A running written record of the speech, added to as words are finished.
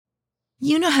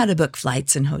You know how to book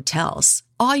flights and hotels.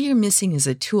 All you're missing is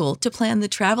a tool to plan the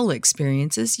travel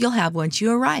experiences you'll have once you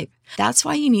arrive. That's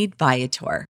why you need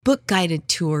Viator. Book guided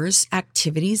tours,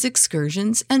 activities,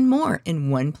 excursions, and more in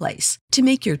one place to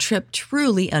make your trip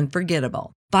truly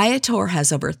unforgettable. Viator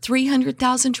has over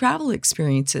 300,000 travel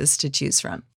experiences to choose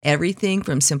from. Everything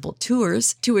from simple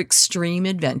tours to extreme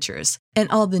adventures and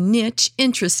all the niche,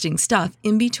 interesting stuff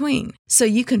in between. So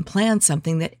you can plan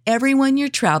something that everyone you're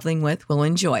traveling with will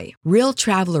enjoy. Real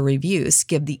traveler reviews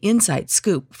give the inside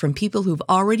scoop from people who've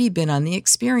already been on the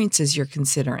experiences you're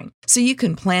considering. So you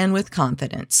can plan with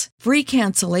confidence. Free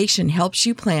cancellation helps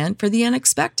you plan for the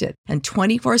unexpected. And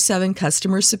 24/7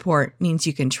 customer support means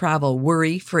you can travel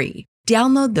worry-free.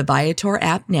 Download the Viator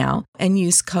app now and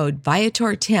use code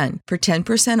Viator10 for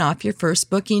 10% off your first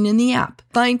booking in the app.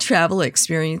 Find travel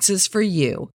experiences for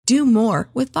you. Do more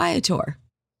with Viator.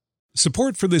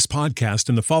 Support for this podcast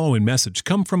and the following message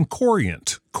come from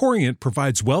Corient. Corient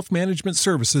provides wealth management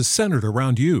services centered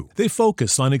around you. They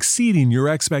focus on exceeding your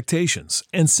expectations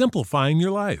and simplifying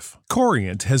your life.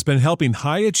 Corient has been helping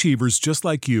high achievers just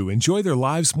like you enjoy their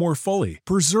lives more fully,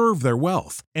 preserve their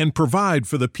wealth, and provide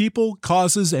for the people,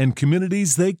 causes, and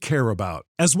communities they care about.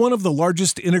 As one of the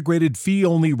largest integrated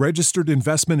fee-only registered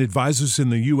investment advisors in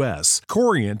the U.S.,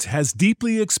 Corient has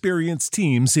deeply experienced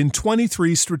teams in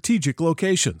 23 strategic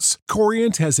locations.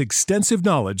 Corient has extensive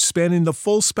knowledge spanning the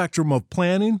full spectrum of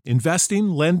planning, investing,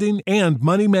 lending, and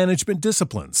money management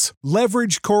disciplines.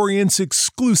 Leverage Corient's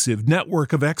exclusive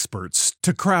network of experts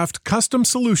to craft custom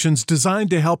solutions designed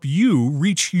to help you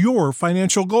reach your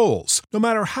financial goals, no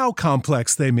matter how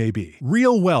complex they may be.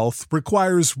 Real wealth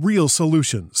requires real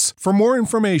solutions. For more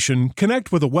information,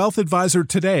 connect with a wealth advisor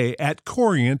today at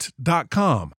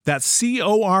Corient.com. That's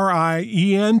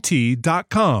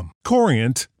Corient.com.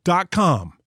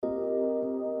 Corient.com.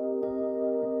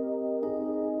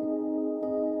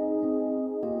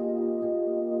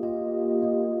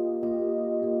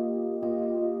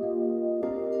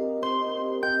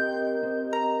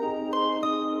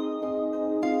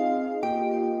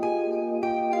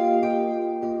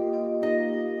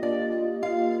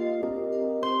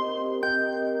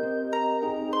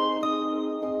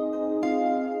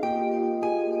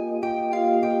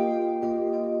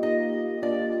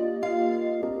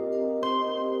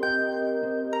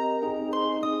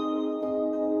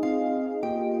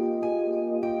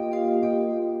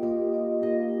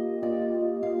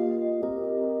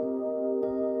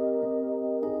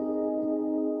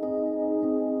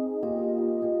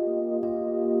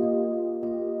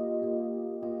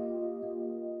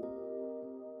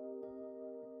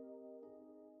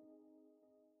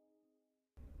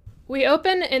 We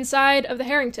open inside of the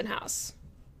Harrington house.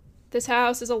 This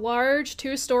house is a large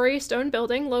 2-story stone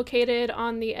building located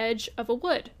on the edge of a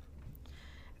wood.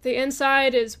 The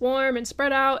inside is warm and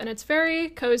spread out, and it's very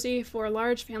cozy for a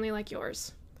large family like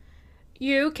yours.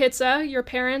 You, Kitsa, your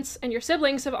parents, and your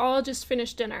siblings have all just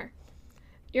finished dinner.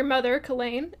 Your mother,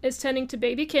 Kalaine, is tending to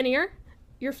baby Kinnear.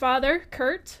 Your father,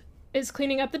 Kurt, is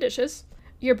cleaning up the dishes.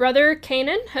 Your brother,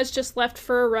 Kanan, has just left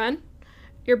for a run.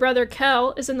 Your brother,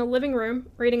 Kel, is in the living room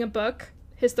reading a book,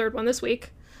 his third one this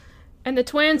week. And the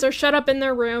twins are shut up in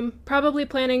their room, probably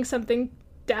planning something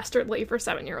dastardly for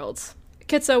 7-year-olds.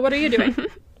 Kitsa, what are you doing?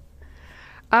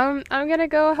 I'm gonna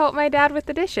go help my dad with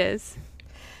the dishes.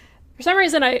 For some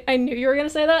reason, I knew you were gonna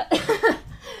say that.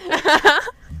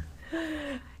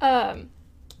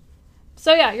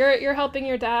 So yeah, you're helping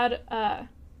your dad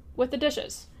with the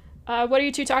dishes. What are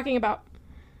you two talking about?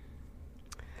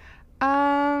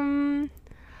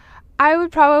 I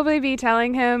would probably be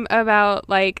telling him about,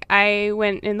 like, I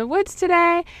went in the woods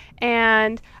today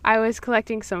and I was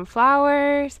collecting some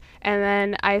flowers, and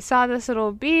then I saw this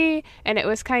little bee and it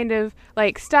was kind of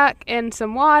like stuck in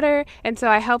some water, and so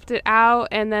I helped it out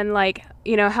and then, like,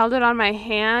 you know, held it on my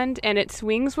hand and its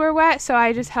wings were wet, so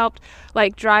I just helped,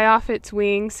 like, dry off its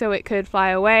wings so it could fly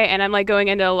away. And I'm, like, going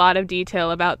into a lot of detail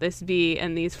about this bee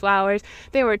and these flowers.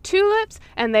 They were tulips,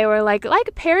 and they were like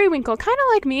periwinkle, kind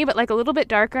of like me, but like a little bit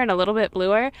darker and a little bit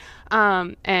bluer,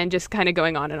 and just kind of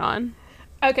going on and on.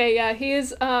 Okay, yeah,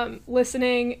 he's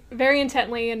listening very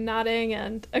intently and nodding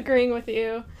and agreeing with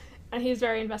you, and he's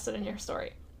very invested in your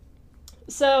story.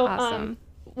 So, Awesome.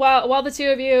 While the two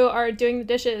of you are doing the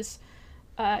dishes,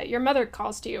 your mother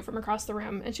calls to you from across the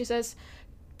room, and she says,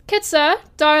 "Kitsa,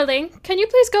 darling, can you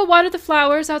please go water the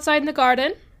flowers outside in the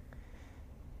garden?"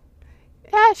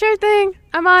 Yeah, sure thing.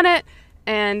 I'm on it.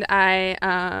 And I,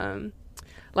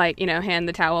 hand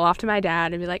the towel off to my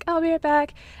dad and be like, I'll be right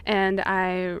back. And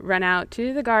I run out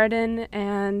to the garden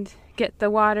and get the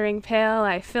watering pail.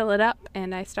 I fill it up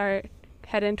and I start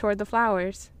heading toward the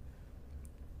flowers.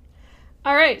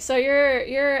 All right, so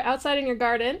you're outside in your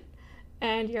garden,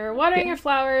 and you're watering your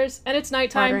flowers, and it's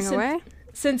nighttime. Watering away?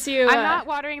 Since you, I'm not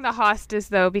watering the hostas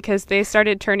though because they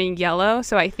started turning yellow,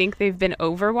 so I think they've been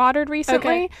overwatered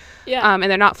recently. Okay. Yeah. And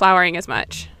they're not flowering as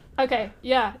much. Okay.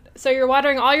 Yeah. So you're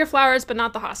watering all your flowers, but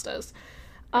not the hostas.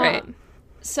 Right.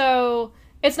 So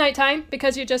it's nighttime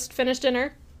because you just finished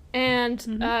dinner, and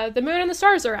the moon and the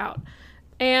stars are out,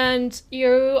 and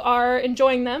you are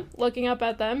enjoying them, looking up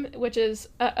at them, which is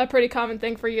a pretty common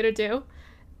thing for you to do.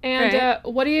 And Right.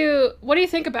 what do you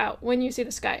think about when you see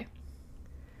the sky?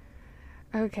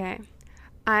 Okay.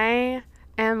 I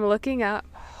am looking up,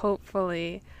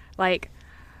 hopefully. Like,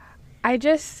 I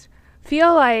just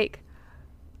feel like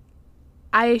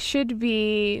I should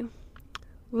be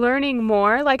learning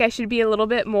more. Like, I should be a little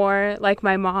bit more like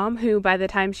my mom, who by the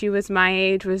time she was my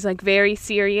age was like very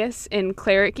serious in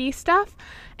cleric-y stuff.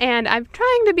 And I'm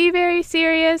trying to be very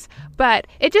serious, but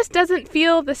it just doesn't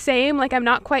feel the same. Like, I'm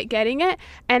not quite getting it.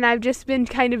 And I've just been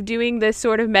kind of doing this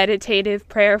sort of meditative,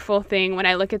 prayerful thing when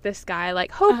I look at the sky,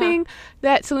 like hoping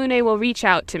that Selune will reach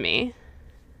out to me.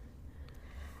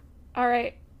 All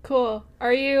right, cool.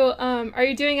 Are you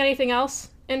doing anything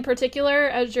else in particular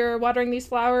as you're watering these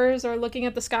flowers or looking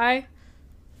at the sky?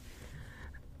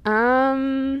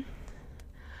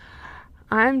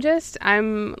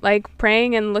 I'm like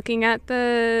praying and looking at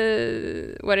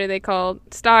the, what are they called?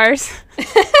 Stars.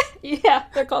 Yeah,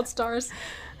 they're called stars.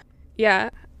 Yeah.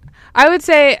 I would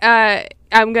say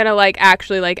I'm going to like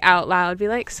actually like out loud be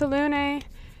like, Selune,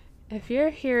 if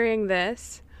you're hearing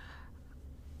this,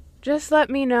 just let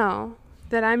me know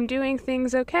that I'm doing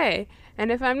things okay. And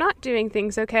if I'm not doing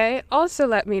things okay, also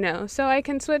let me know so I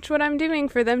can switch what I'm doing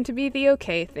for them to be the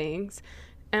okay things.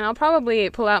 And I'll probably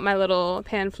pull out my little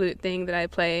pan flute thing that I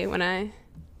play when I,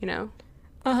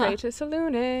 pray to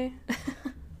Selune.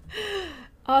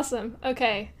 Awesome.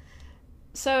 Okay.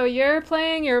 So you're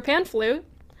playing your pan flute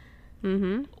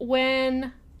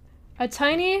when a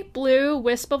tiny blue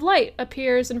wisp of light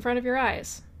appears in front of your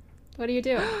eyes. What do you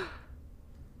do?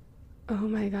 Oh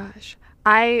my gosh.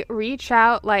 I reach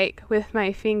out like with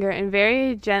my finger and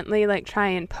very gently like try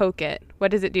and poke it.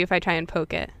 What does it do if I try and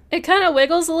poke it? It kind of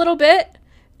wiggles a little bit.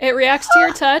 It reacts to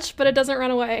your touch, but it doesn't run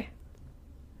away.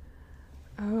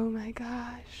 Oh my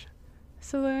gosh.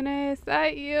 Selune, is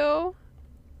that you?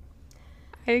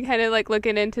 I kind of like look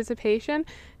in anticipation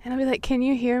and I'll be like, can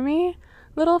you hear me?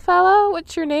 Little fellow,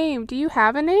 what's your name? Do you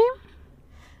have a name?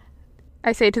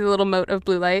 I say to the little mote of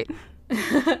blue light.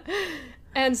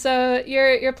 And so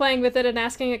you're playing with it and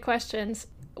asking it questions.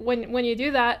 When you do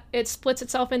that, it splits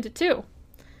itself into two.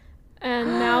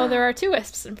 And now there are two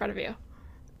wisps in front of you.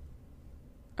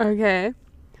 Okay.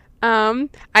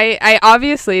 I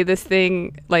obviously this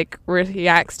thing like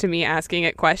reacts to me asking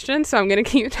it questions, so I'm gonna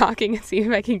keep talking and see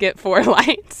if I can get 4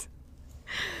 lights.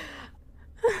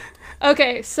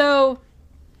 Okay, so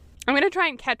I'm gonna try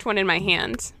and catch one in my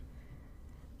hands.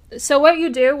 So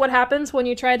what happens when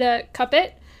you try to cup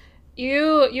it?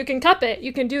 You can cup it,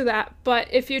 you can do that, but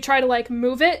if you try to like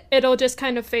move it, it'll just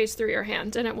kind of phase through your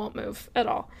hand and it won't move at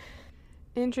all.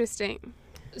 Interesting.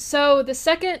 So the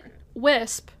second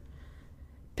wisp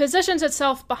positions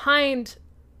itself behind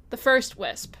the first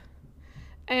wisp.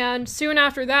 And soon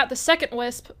after that, the second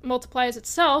wisp multiplies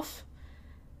itself,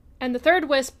 and the third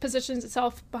wisp positions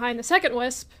itself behind the second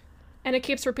wisp, and it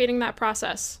keeps repeating that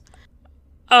process.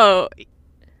 Oh.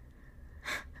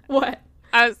 What?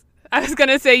 I was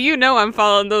gonna say, I'm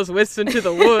following those wisps into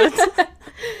the woods.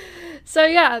 So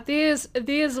yeah, these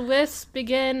wisps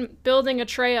begin building a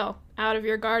trail out of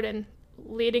your garden,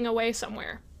 leading away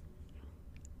somewhere.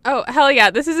 Oh, hell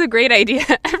yeah, this is a great idea.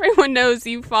 Everyone knows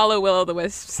you follow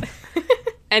Will-o'-the-Wisps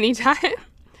anytime.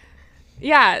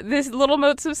 Yeah, this little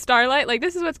motes of starlight, like,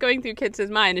 this is what's going through Kits'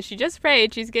 mind. Is she just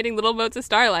prayed, she's getting little motes of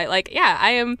starlight. Like, yeah,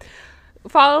 I am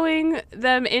following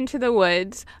them into the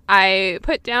woods. I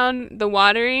put down the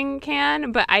watering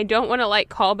can, but I don't want to, like,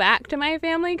 call back to my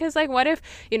family, because, like, what if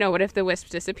the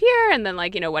wisps disappear, and then,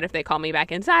 like, what if they call me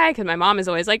back inside, because my mom is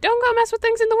always like, don't go mess with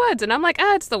things in the woods, and I'm like,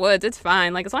 it's the woods, it's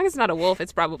fine, like, as long as it's not a wolf,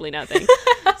 it's probably nothing.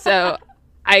 So,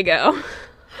 I go.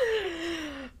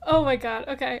 Oh my god,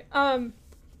 okay.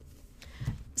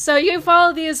 So you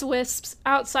follow these wisps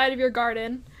outside of your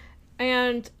garden,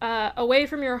 and away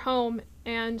from your home,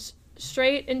 and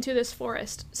straight into this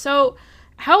forest. So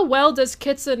how well does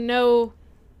Kitsa know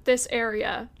this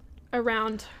area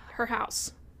around her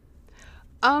house?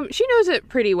 She knows it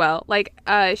pretty well. Like,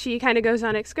 she kind of goes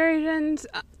on excursions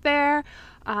there.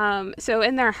 So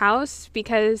in their house,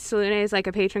 because Selune is like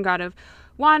a patron god of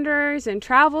wanderers and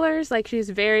travelers, like, she's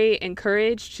very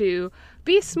encouraged to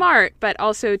be smart, but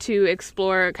also to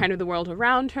explore kind of the world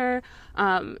around her.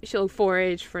 She'll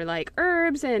forage for like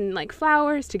herbs and like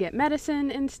flowers to get medicine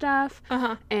and stuff.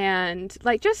 And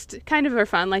like just kind of for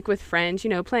fun, like with friends, you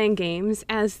know, playing games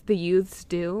as the youths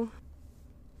do.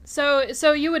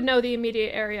 So you would know the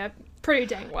immediate area pretty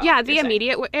dang well. Yeah, the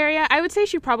immediate area. I would say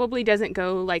she probably doesn't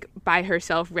go like by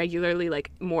herself regularly,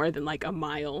 like more than like a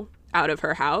mile out of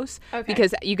her house. Okay.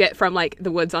 Because you get from like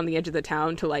the woods on the edge of the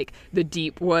town to like the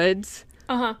deep woods.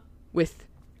 With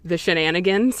the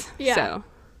shenanigans. Yeah.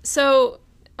 So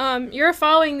you're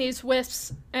following these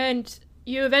wisps, and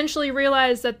you eventually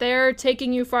realize that they're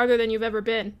taking you farther than you've ever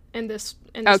been in this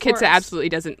Kitsa forest. absolutely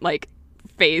doesn't like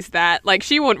phase that. Like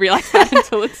she won't realize that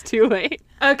until it's too late.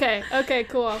 Okay,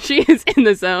 cool. She is in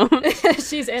the zone.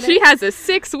 She's in it. She has a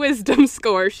 6 wisdom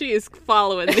score. She is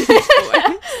following these boys.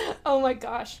 Oh my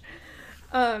gosh.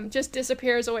 Just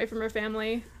disappears away from her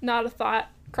family. Not a thought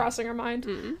crossing her mind.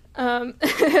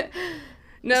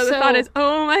 No, the thought is,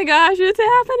 oh my gosh, it's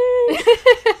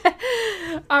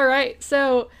happening. All right,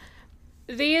 so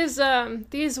these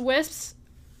wisps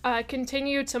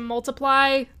continue to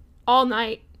multiply all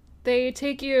night. They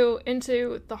take you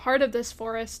into the heart of this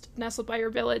forest nestled by your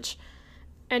village,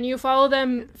 and you follow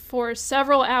them for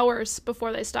several hours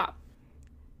before they stop.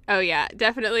 Oh yeah,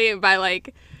 definitely by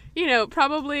like, you know,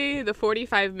 probably the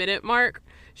 45-minute mark.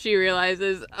 She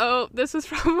realizes, oh, this was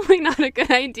probably not a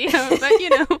good idea, but, you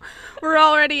know, we're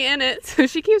already in it. So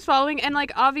she keeps following, and,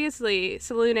 like, obviously,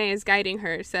 Selûne is guiding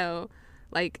her, so,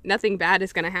 like, nothing bad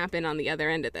is going to happen on the other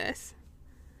end of this.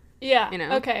 Yeah, you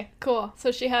know? Okay, cool.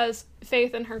 So she has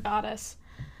faith in her goddess.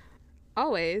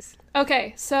 Always.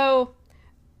 Okay, so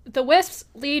the wisps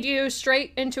lead you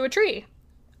straight into a tree.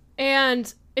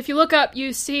 And if you look up,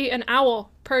 you see an owl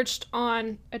perched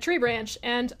on a tree branch,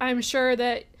 and I'm sure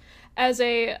that as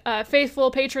a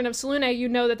faithful patron of Selûne, you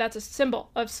know that that's a symbol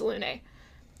of Selûne.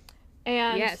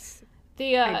 And yes,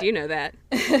 I do know that.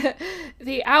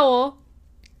 The owl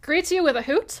greets you with a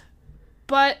hoot,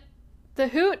 but the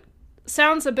hoot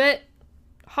sounds a bit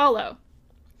hollow.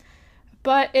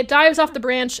 But it dives off the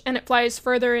branch and it flies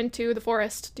further into the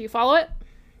forest. Do you follow it?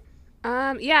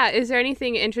 Yeah. Is there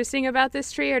anything interesting about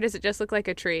this tree, or does it just look like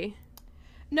a tree?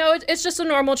 No, it's just a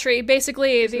normal tree.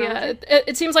 Basically,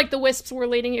 it seems like the wisps were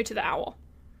leading you to the owl.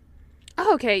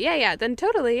 Oh, okay. Yeah. Then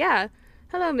totally, yeah.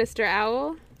 Hello, Mr.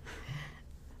 Owl.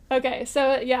 Okay,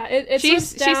 so yeah, it she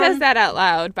says that out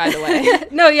loud, by the way.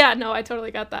 No, I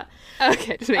totally got that.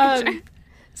 Okay, just making sure.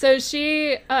 So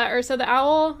so the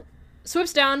owl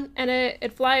swoops down and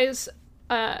it flies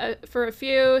for a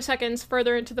few seconds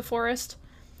further into the forest,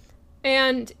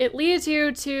 and it leads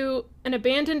you to an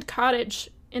abandoned cottage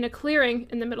in a clearing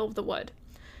in the middle of the wood.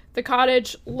 The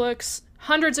cottage looks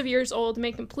hundreds of years old,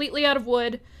 made completely out of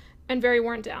wood, and very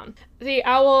worn down. The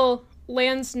owl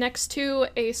lands next to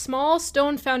a small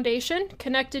stone foundation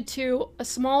connected to a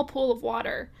small pool of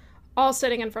water, all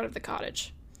sitting in front of the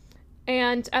cottage.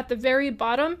 And at the very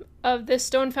bottom of this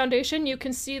stone foundation, you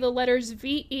can see the letters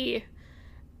V-E,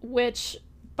 which,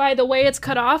 by the way it's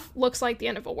cut off, looks like the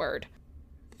end of a word.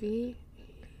 V.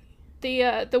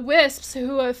 The wisps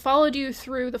who have followed you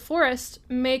through the forest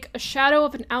make a shadow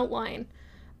of an outline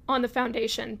on the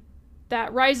foundation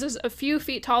that rises a few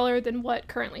feet taller than what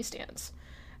currently stands.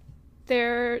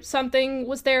 Something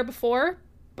was there before,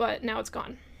 but now it's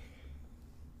gone.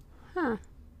 Huh.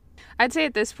 I'd say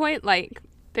at this point, like,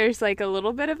 there's like a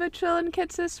little bit of a chill in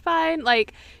Kitsa's spine.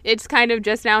 Like, it's kind of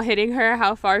just now hitting her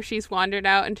how far she's wandered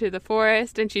out into the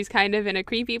forest, and she's kind of in a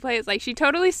creepy place. Like, she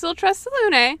totally still trusts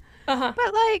Selûne,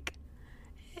 but like,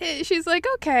 she's like,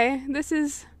 okay, this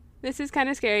is kind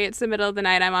of scary. It's the middle of the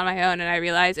night. I'm on my own, and I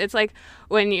realize it's like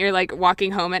when you're like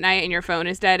walking home at night and your phone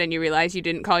is dead, and you realize you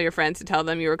didn't call your friends to tell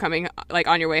them you were coming like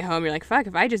on your way home. You're like, fuck,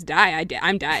 if I just die,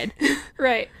 I'm dead.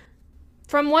 Right.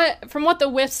 From what the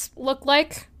wisps look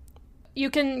like, you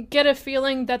can get a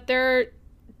feeling that they're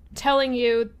telling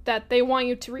you that they want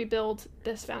you to rebuild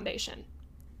this foundation.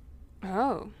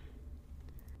 Oh.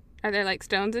 Are there like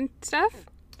stones and stuff?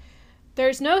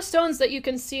 There's no stones that you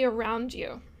can see around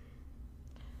you.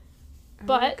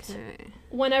 But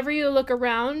whenever you look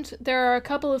around, there are a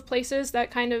couple of places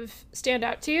that kind of stand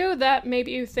out to you that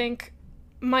maybe you think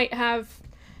might have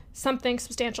something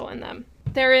substantial in them.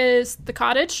 There is the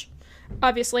cottage,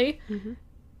 obviously. Mm-hmm.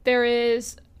 There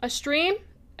is a stream,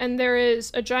 and there is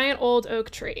a giant old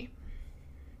oak tree.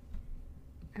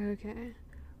 Okay.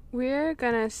 We're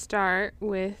gonna start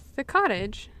with the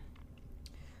cottage.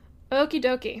 Okie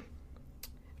dokie.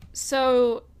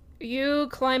 So you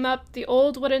climb up the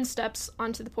old wooden steps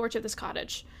onto the porch of this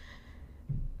cottage.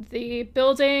 The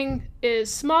building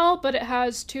is small, but it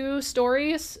has 2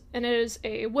 stories, and it is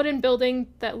a wooden building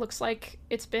that looks like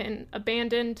it's been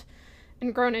abandoned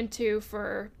and grown into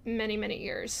for many, many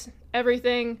years.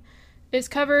 Everything is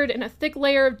covered in a thick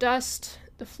layer of dust,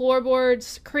 the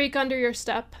floorboards creak under your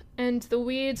step, and the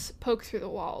weeds poke through the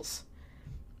walls.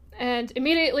 And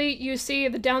immediately you see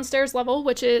the downstairs level,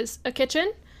 which is a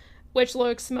kitchen, which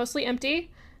looks mostly empty,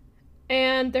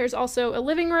 and there's also a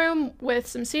living room with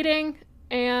some seating,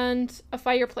 and a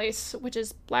fireplace, which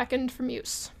is blackened from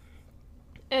use.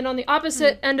 And on the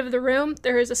opposite end of the room,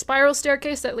 there is a spiral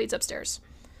staircase that leads upstairs.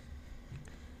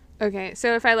 Okay,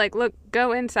 so if I,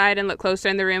 go inside and look closer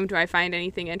in the room, do I find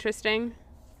anything interesting?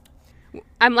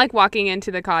 I'm, walking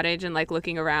into the cottage and,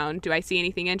 looking around. Do I see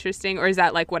anything interesting, or is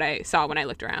that, what I saw when I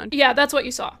looked around? Yeah, that's what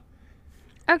you saw.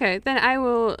 Okay, then I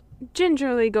will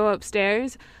gingerly go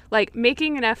upstairs,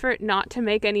 making an effort not to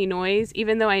make any noise,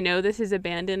 even though I know this is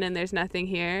abandoned and there's nothing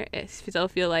here. I still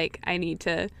feel like I need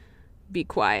to be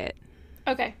quiet.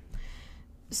 Okay.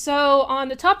 So on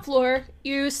the top floor,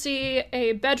 you see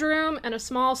a bedroom and a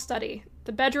small study.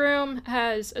 The bedroom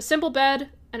has a simple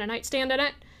bed and a nightstand in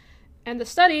it, and the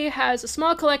study has a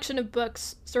small collection of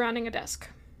books surrounding a desk.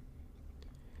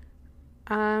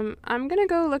 I'm gonna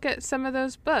go look at some of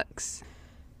those books.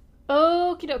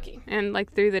 Okie dokie. And,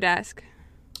 through the desk.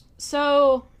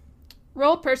 So,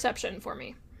 roll perception for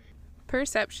me.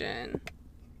 Perception.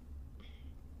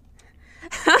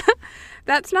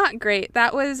 That's not great.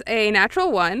 That was a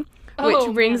natural 1,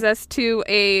 which brings us to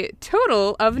a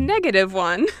total of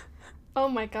 -1. Oh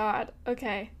my god.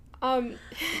 Okay.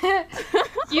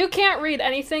 You can't read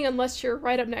anything unless you're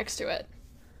right up next to it.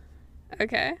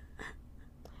 Okay.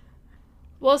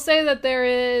 We'll say that there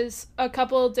is a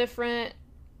couple different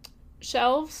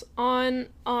shelves on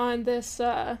this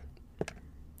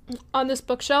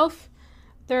bookshelf.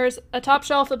 There's a top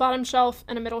shelf, a bottom shelf,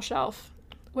 and a middle shelf.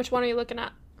 Which one are you looking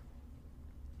at?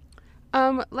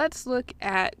 Let's look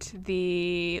at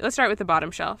let's start with the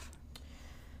bottom shelf.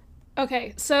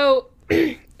 Okay, so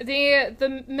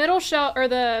the middle shelf, or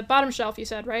the bottom shelf, you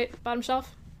said, right? Bottom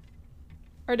shelf?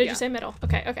 Or did you say middle?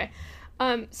 Okay.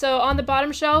 So on the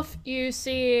bottom shelf, you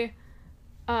see,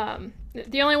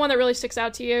 the only one that really sticks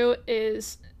out to you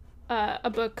is a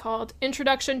book called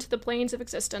Introduction to the Planes of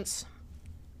Existence.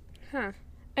 Huh.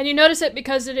 And you notice it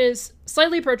because it is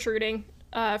slightly protruding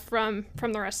from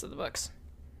the rest of the books.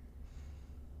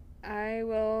 I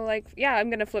will, I'm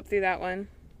going to flip through that one.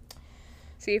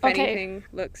 See if anything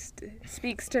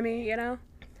speaks to me, you know?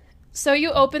 So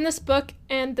you open this book,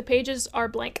 and the pages are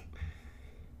blank.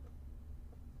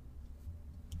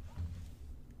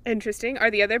 Interesting. Are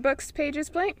the other books'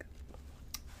 pages blank?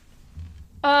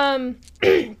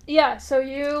 Yeah, so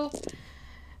you,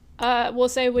 we'll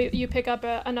say you pick up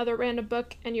another random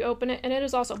book, and you open it, and it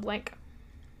is also blank.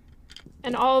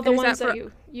 And all of the ones that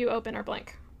you open are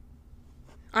blank.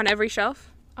 On every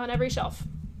shelf? On every shelf.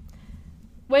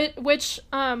 Which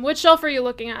shelf are you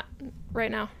looking at right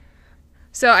now?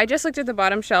 So I just looked at the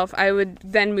bottom shelf. I would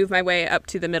then move my way up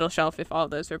to the middle shelf if all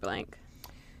of those are blank.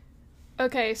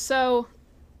 Okay, so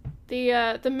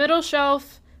the middle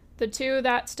shelf, the 2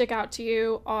 that stick out to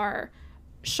you are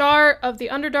Shar of the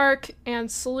Underdark and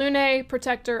Selûne,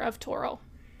 Protector of Toril.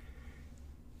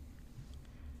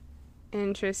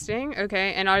 Interesting.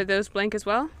 Okay, and are those blank as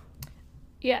well?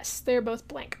 Yes, they're both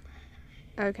blank.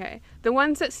 Okay. The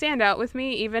ones that stand out to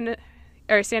me, even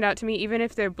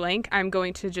if they're blank, I'm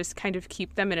going to just kind of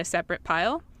keep them in a separate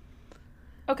pile.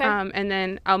 Okay. And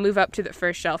then I'll move up to the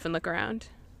first shelf and look around.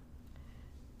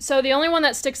 So the only one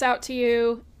that sticks out to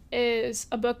you is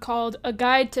a book called A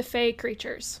Guide to Fey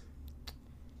Creatures.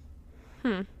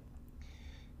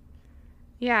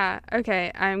 Yeah,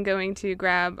 okay. I'm going to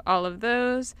grab all of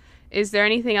those. Is there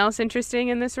anything else interesting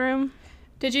in this room?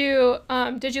 Did you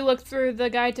look through the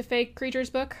Guide to Fey Creatures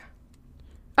book?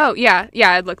 Oh, yeah,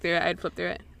 I'd look through it. I'd flip through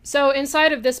it. So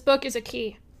inside of this book is a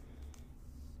key.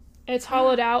 It's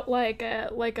hollowed out like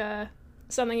a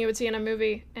something you would see in a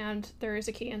movie, and there is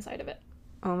a key inside of it.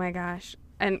 Oh my gosh.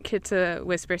 And Kitsa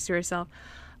whispers to herself,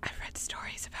 I've read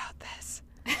stories about this.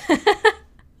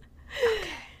 Okay.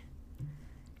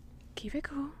 Keep it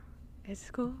cool. It's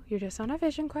cool. You're just on a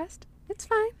vision quest. It's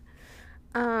fine.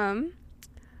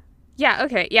 Yeah,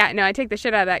 okay. Yeah, no, I take the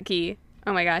shit out of that key.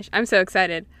 Oh my gosh, I'm so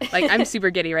excited. I'm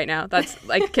super giddy right now. That's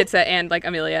Kitsa and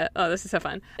Amelia. Oh, this is so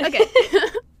fun. Okay.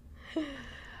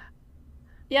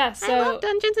 Yeah, so I love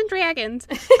Dungeons and Dragons.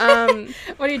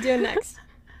 What are you doing next?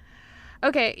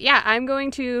 Okay, yeah, I'm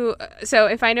going to... So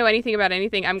if I know anything about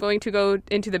anything, I'm going to go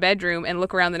into the bedroom and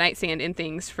look around the nightstand and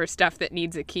things for stuff that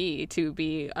needs a key to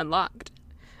be unlocked.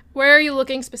 Where are you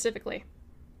looking specifically?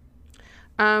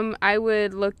 I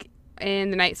would look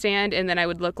in the nightstand, and then I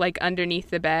would look like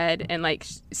underneath the bed and like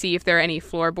see if there are any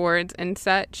floorboards and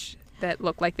such that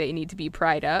look like they need to be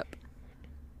pried up.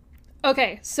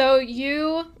 Okay, so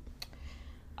you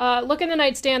look in the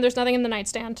nightstand. There's nothing in the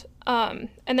nightstand. And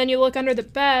then you look under the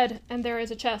bed, and there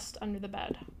is a chest under the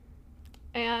bed.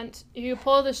 And you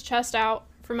pull this chest out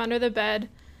from under the bed,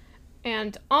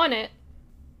 and on it,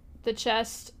 the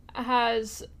chest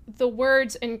has the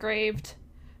words engraved,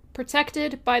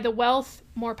 "Protected by the wealth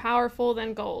more powerful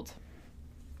than gold."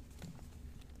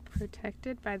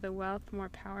 Protected by the wealth more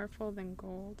powerful than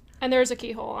gold. And there's a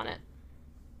keyhole on it.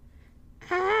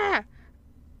 Ah!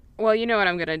 Well, you know what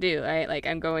I'm gonna do, right? Like,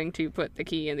 I'm going to put the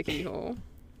key in the keyhole.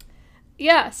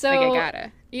 Yeah, so... Like, I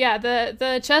gotta. Yeah,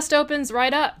 the chest opens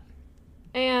right up.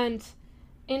 And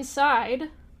inside,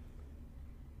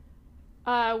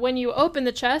 when you open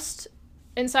the chest,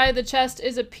 inside the chest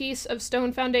is a piece of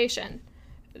stone foundation.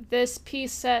 This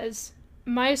piece says,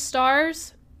 "My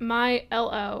stars, my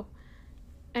LO,"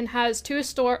 and has two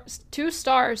stars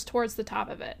towards the top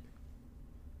of it.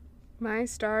 My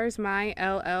stars, my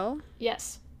LL?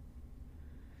 Yes.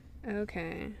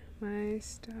 Okay. My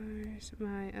stars,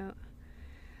 my L.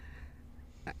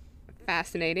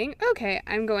 Fascinating. Okay,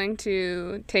 I'm going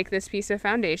to take this piece of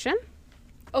foundation.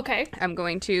 Okay. I'm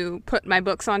going to put my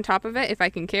books on top of it if I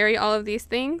can carry all of these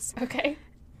things. Okay.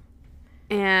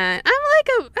 And I'm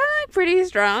like pretty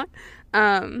strong.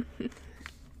 And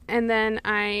then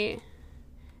I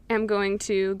am going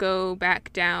to go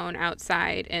back down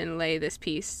outside and lay this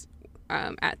piece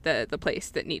at the place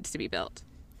that needs to be built.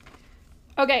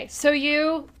 Okay, so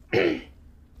you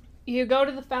you go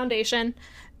to the foundation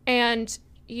and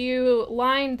you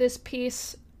line this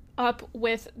piece up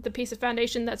with the piece of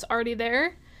foundation that's already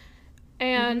there,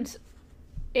 and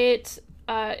it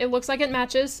looks like it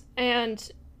matches,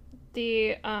 and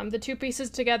the two pieces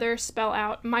together spell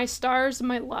out "My stars,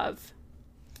 my love,"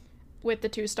 with the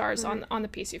two stars on the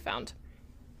piece you found.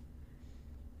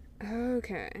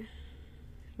 Okay.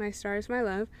 My stars, my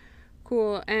love.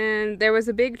 Cool. And there was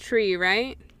a big tree,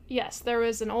 right? Yes, there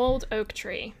was an old oak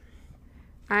tree.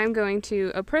 I'm going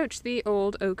to approach the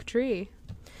old oak tree.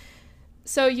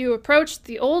 So you approach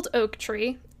the old oak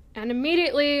tree, and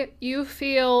immediately you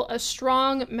feel a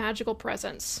strong magical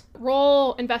presence.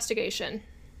 Roll investigation.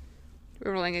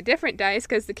 We're rolling a different dice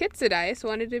because the Kitsa dice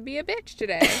wanted to be a bitch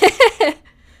today.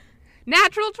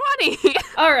 Natural 20!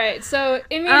 All right, so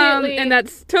immediately... and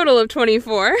that's total of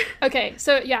 24. Okay,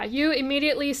 so yeah, you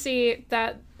immediately see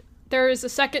that there is a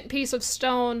second piece of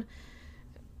stone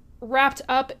wrapped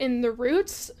up in the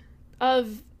roots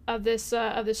of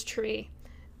this tree.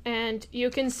 And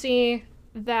you can see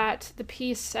that the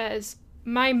piece says,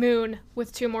 "My moon,"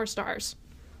 with 2 more stars.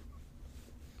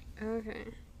 Okay.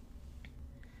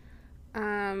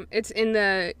 Is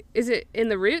it in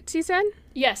the roots, you said?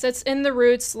 Yes, it's in the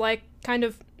roots, like, kind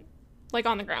of, like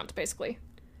on the ground, basically.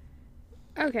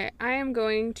 Okay, I am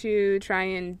going to try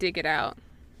and dig it out.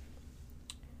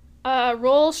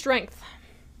 Roll strength.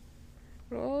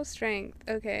 Roll strength.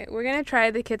 Okay, we're gonna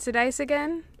try the Kitsa dice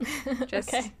again.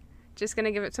 Okay. Just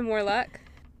gonna give it some more luck.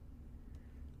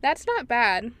 That's not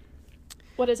bad.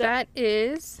 What is it? That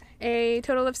is a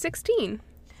total of 16.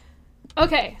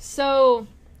 Okay, so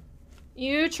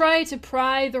you try to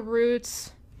pry the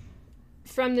roots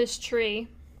from this tree.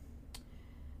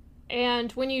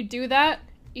 And when you do that,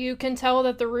 you can tell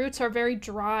that the roots are very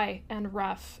dry and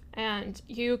rough, and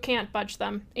you can't budge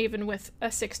them, even with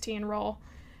a 16 roll.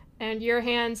 And your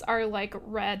hands are, like,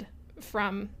 red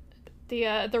from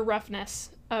the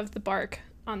roughness of the bark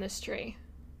on this tree.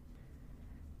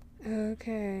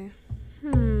 Okay.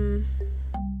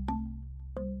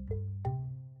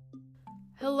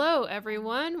 Hello,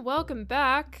 everyone. Welcome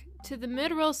back to the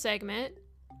mid-roll segment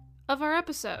of our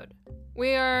episode.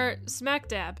 We are smack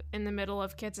dab in the middle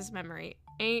of Kitsa's memory.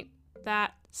 Ain't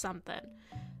that something?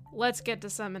 Let's get to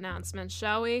some announcements,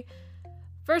 shall we?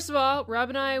 First of all, Rob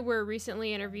and I were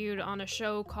recently interviewed on a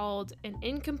show called An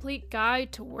Incomplete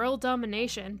Guide to World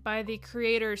Domination by the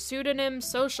creator Pseudonym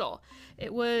Social.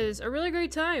 It was a really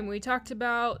great time. We talked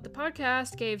about the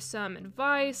podcast, gave some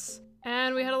advice,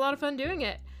 and we had a lot of fun doing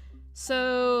it.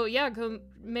 So yeah, go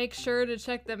make sure to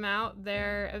check them out.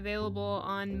 They're available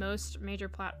on most major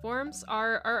platforms.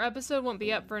 Our episode won't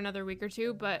be up for another week or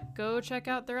two, but go check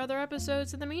out their other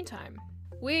episodes in the meantime.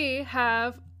 We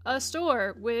have a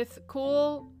store with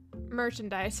cool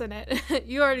merchandise in it.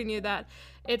 You already knew that.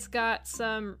 It's got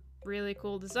some really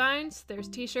cool designs. There's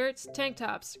t-shirts, tank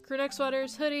tops, crewneck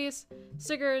sweaters, hoodies,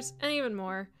 stickers, and even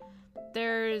more.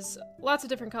 There's lots of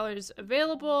different colors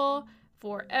available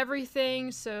for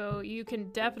everything, so you can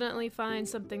definitely find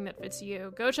something that fits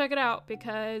you. Go check it out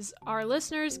because our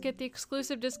listeners get the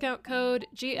exclusive discount code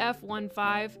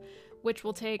GF15, which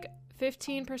will take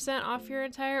 15% off your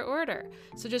entire order.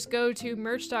 So just go to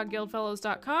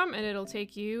merch.guildfellows.com and it'll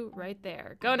take you right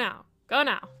there. Go now. Go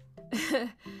now.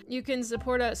 You can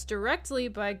support us directly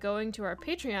by going to our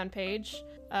Patreon page,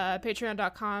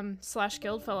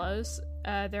 patreon.com/guildfellows.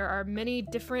 There are many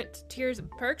different tiers of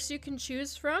perks you can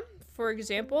choose from. For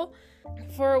example,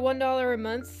 for a $1 a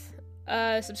month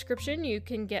subscription, you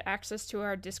can get access to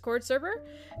our Discord server,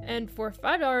 and for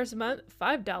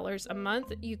 $5 a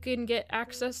month, you can get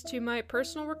access to my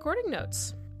personal recording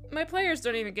notes. My players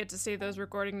don't even get to see those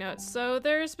recording notes, so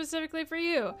they're specifically for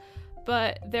you.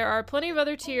 But there are plenty of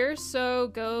other tiers, so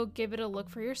go give it a look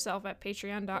for yourself at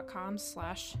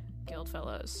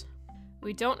patreon.com/guildfellows.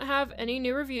 We don't have any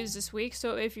new reviews this week,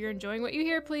 so if you're enjoying what you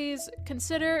hear, please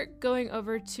consider going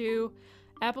over to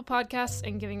Apple Podcasts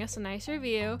and giving us a nice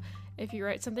review. If you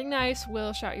write something nice,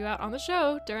 we'll shout you out on the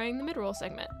show during the mid-roll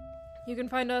segment. You can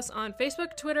find us on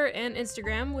Facebook, Twitter, and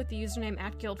Instagram with the username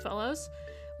 @GuildFellows.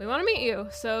 We want to meet you,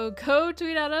 so go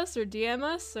tweet at us or DM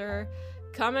us or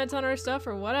comment on our stuff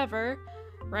or whatever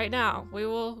right now. We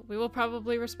will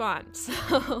probably respond.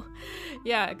 So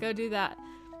yeah, go do that.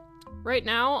 Right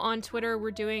now on Twitter,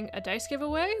 we're doing a dice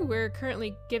giveaway. We're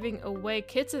currently giving away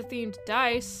kits of themed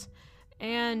dice,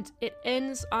 and it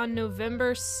ends on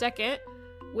November 2nd,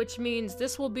 which means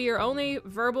this will be your only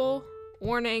verbal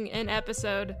warning and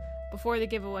episode before the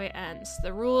giveaway ends.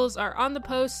 The rules are on the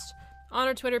post on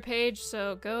our Twitter page,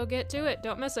 so go get to it.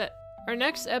 Don't miss it. Our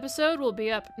next episode will be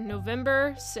up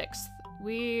November 6th.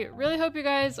 We really hope you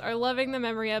guys are loving the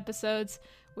memory episodes.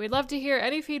 We'd love to hear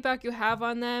any feedback you have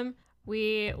on them.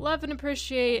 We love and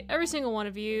appreciate every single one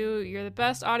of you. You're the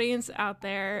best audience out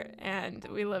there, and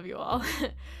we love you all.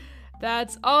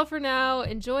 That's all for now.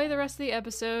 Enjoy the rest of the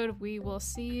episode. We will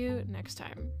see you next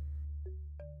time.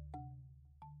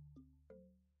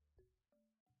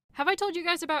 Have I told you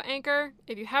guys about Anchor?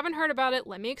 If you haven't heard about it,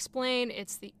 let me explain.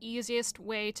 It's the easiest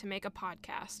way to make a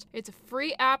podcast. It's a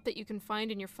free app that you can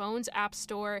find in your phone's app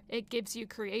store. It gives you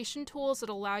creation tools that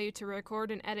allow you to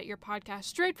record and edit your podcast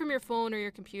straight from your phone or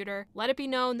your computer. Let it be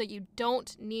known that you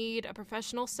don't need a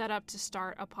professional setup to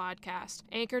start a podcast.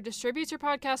 Anchor distributes your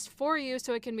podcast for you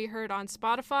so it can be heard on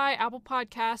Spotify, Apple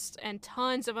Podcasts, and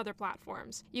tons of other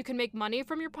platforms. You can make money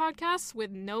from your podcasts with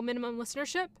no minimum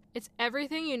listenership. It's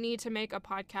everything you need to make a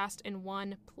podcast in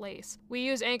one place. We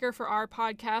use Anchor for our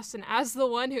podcast, and as the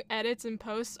one who edits and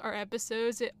posts our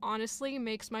episodes, it honestly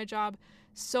makes my job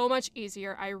so much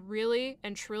easier. I really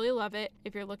and truly love it.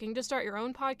 If you're looking to start your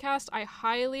own podcast, I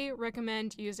highly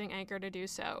recommend using Anchor to do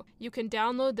so. You can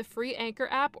download the free Anchor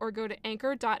app or go to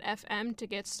anchor.fm to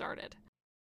get started.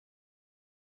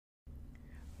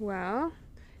 Well,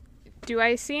 do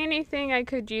I see anything I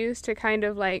could use to kind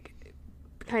of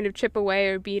chip away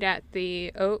or beat at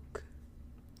the oak?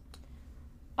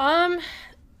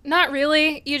 Not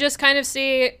really. You just kind of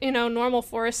see, normal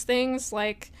forest things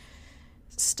like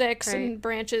sticks and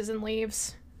branches and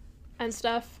leaves and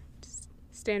stuff.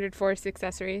 Standard forest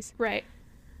accessories. Right.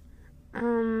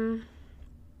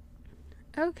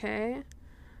 Okay.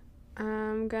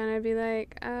 I'm gonna be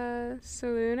like,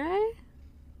 Salune?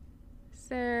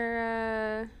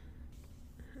 Sarah,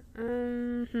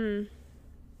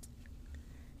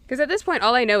 Because at this point,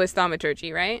 all I know is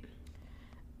thaumaturgy, right?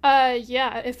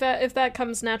 Yeah, if that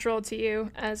comes natural to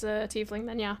you as a tiefling,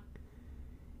 then yeah.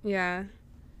 Yeah.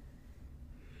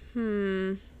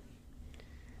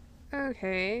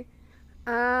 Okay.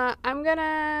 I'm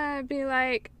gonna be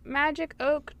like, magic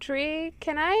oak tree,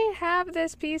 can I have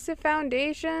this piece of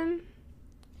foundation?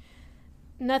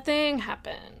 Nothing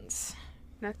happens.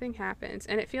 Nothing happens.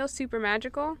 And it feels super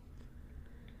magical?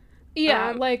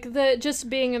 Yeah, just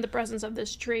being in the presence of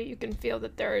this tree, you can feel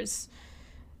that there's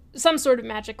some sort of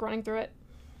magic running through it.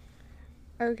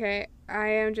 Okay, I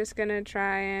am just gonna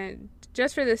try and,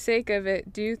 just for the sake of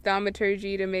it, do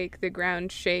thaumaturgy to make the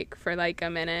ground shake for like a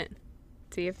minute.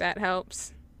 See if that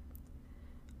helps.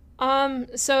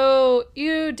 So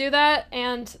you do that,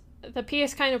 and the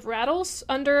piece kind of rattles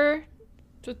under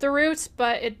the roots,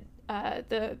 but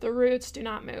the roots do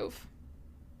not move.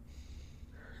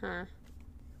 Huh.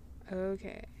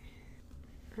 Okay.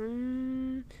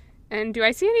 And do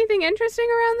I see anything interesting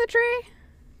around the tree?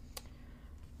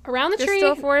 Around the just tree?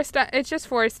 Still forest stuff. It's just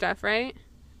forest stuff, right?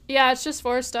 Yeah, it's just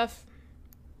forest stuff.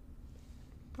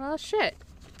 Well, shit.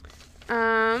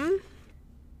 Yeah,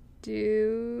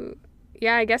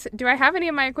 I guess, do I have any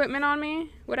of my equipment on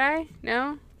me? Would I?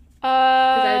 No?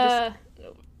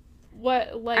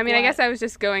 What, like, I mean, what? I guess I was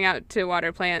just going out to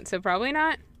water plants, so probably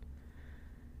not.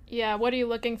 Yeah, what are you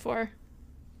looking for?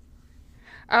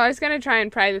 Oh, I was going to try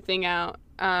and pry the thing out.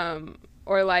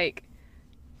 Or, like,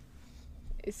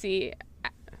 see,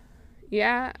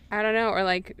 yeah, I don't know. Or,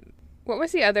 like, what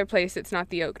was the other place that's not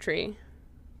the oak tree?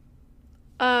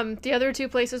 The other two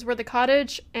places were the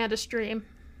cottage and a stream.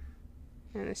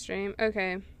 And the stream?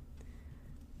 Okay.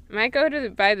 I might go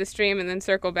by the stream and then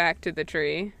circle back to the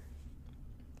tree.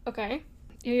 Okay.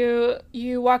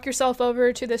 You walk yourself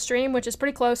over to the stream, which is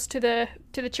pretty close to the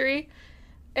tree,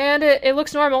 and it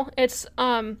looks normal. It's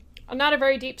not a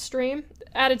very deep stream.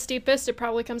 At its deepest, it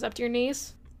probably comes up to your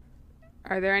knees.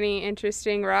 Are there any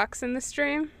interesting rocks in the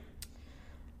stream?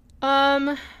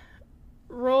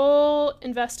 Roll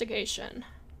investigation.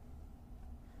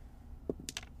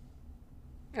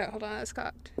 Oh, hold on, that's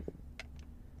cocked.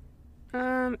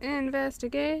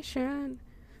 Investigation.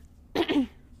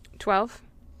 12.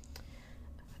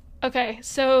 Okay,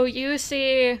 so you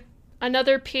see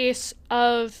another piece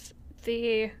of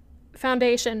the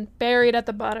foundation buried at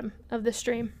the bottom of the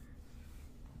stream.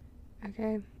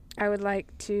 Okay, I would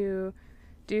like to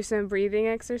do some breathing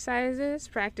exercises,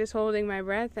 practice holding my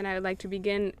breath, and I would like to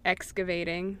begin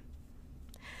excavating.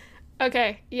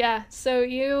 Okay, yeah, so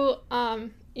you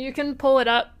can pull it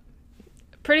up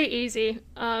pretty easy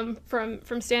from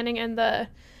standing in the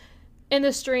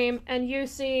stream, and you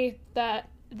see that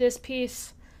this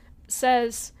piece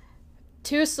says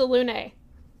 "To Selûne"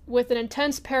 with an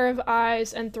intense pair of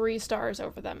eyes and 3 stars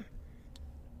over them.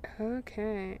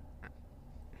 Okay.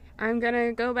 I'm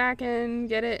gonna go back and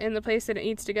get it in the place that it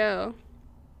needs to go.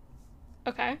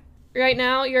 Okay. Right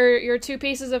now, your 2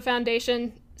 pieces of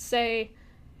foundation say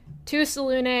 "To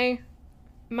Selûne,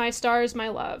 my stars, my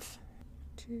love."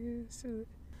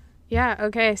 Yeah,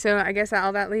 okay, so I guess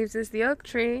all that leaves is the oak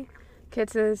tree. Kit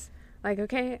says, like,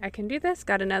 okay, I can do this.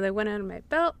 Got another win under my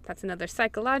belt. That's another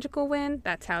psychological win.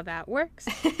 That's how that works.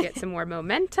 Get some more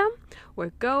momentum.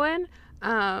 We're going.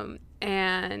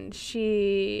 And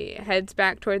she heads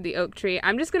back toward the oak tree.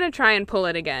 I'm just going to try and pull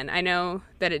it again. I know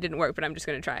that it didn't work, but I'm just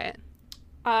going to try it.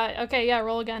 Okay, yeah,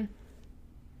 roll again.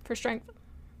 For strength.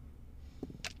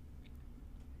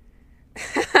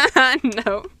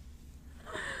 No.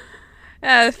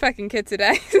 This fucking Kit's a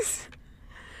dice.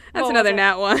 That's another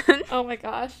nat 1. Oh my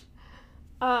gosh.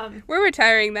 We're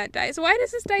retiring that dice. Why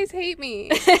does this dice hate me?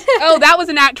 Oh, that was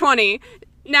a nat 20.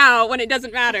 Now, when it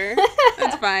doesn't matter.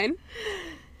 That's fine.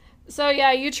 So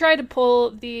yeah, you try to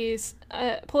pull at these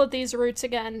roots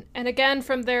again, and again,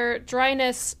 from their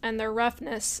dryness and their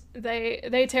roughness,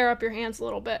 they tear up your hands a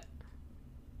little bit.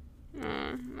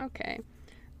 Okay.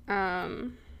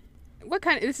 What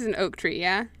kind of... This is an oak tree,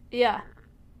 yeah? Yeah.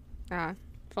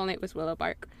 If only it was willow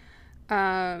bark.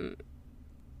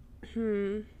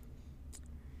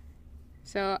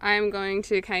 So I'm going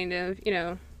to kind of,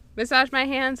 massage my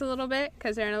hands a little bit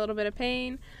because they're in a little bit of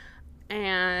pain,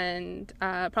 and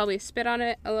probably spit on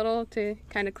it a little to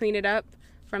kind of clean it up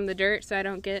from the dirt so I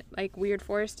don't get, like, weird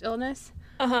forest illness.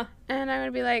 Uh-huh. And I'm going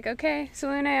to be like, okay,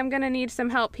 Selûne, I'm going to need some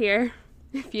help here.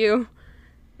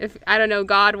 If I don't know,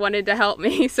 God wanted to help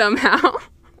me somehow.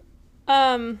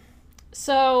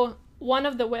 So one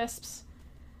of the wisps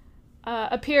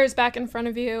appears back in front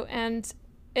of you, and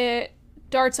it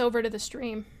darts over to the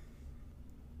stream.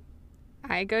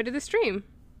 I go to the stream.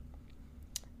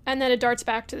 And then it darts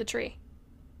back to the tree.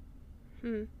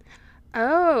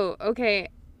 Oh, okay.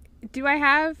 Do I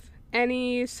have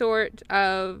any sort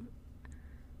of...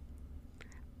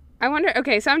 I wonder...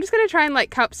 Okay, so I'm just going to try and,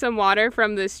 like, cup some water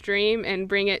from the stream and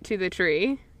bring it to the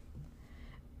tree.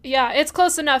 Yeah, it's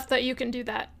close enough that you can do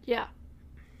that. Yeah.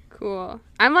 Cool.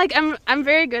 I'm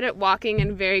very good at walking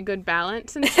and very good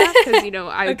balance and stuff because,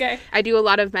 I do a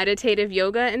lot of meditative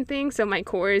yoga and things, so my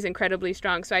core is incredibly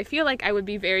strong. So I feel like I would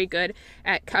be very good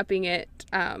at cupping it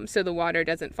so the water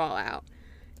doesn't fall out.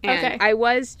 And I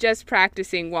was just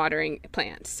practicing watering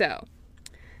plants, so...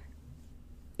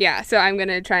 Yeah, so I'm going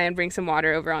to try and bring some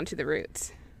water over onto the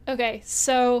roots. Okay,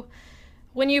 so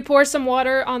when you pour some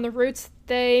water on the roots,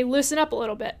 they loosen up a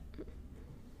little bit.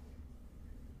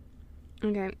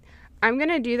 Okay. I'm going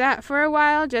to do that for a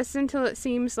while, just until it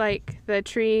seems like the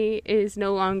tree is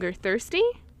no longer thirsty.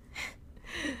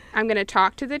 I'm going to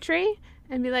talk to the tree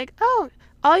and be like, oh,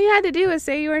 all you had to do was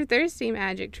say you were thirsty,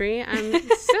 Magic Tree. I'm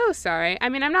so sorry. I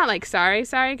mean, I'm not like sorry,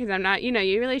 because I'm not, you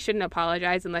really shouldn't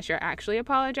apologize unless you're actually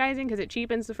apologizing, because it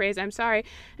cheapens the phrase, I'm sorry.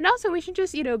 And also, we should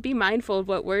just, be mindful of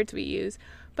what words we use.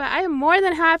 But I am more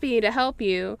than happy to help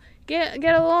you get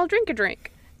a little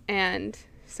drink. And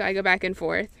so I go back and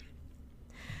forth.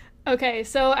 Okay,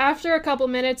 so after a couple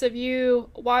minutes of you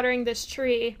watering this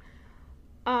tree,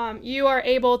 you are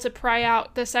able to pry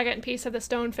out the second piece of the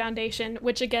stone foundation,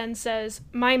 which again says,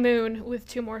 "My moon," with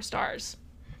 2 more stars.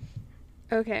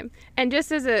 Okay. And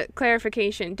just as a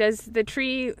clarification, does the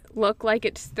tree look like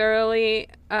it's thoroughly,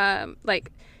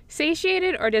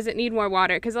 satiated, or does it need more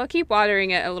water? Because I'll keep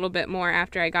watering it a little bit more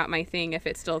after I got my thing if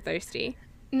it's still thirsty.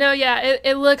 No, yeah,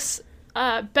 it looks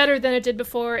better than it did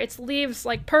before. Its leaves,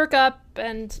 perk up,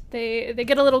 and they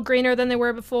get a little greener than they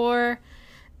were before.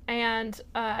 And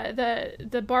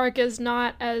the bark is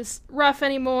not as rough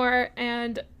anymore,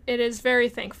 and it is very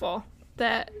thankful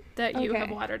that you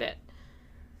have watered it.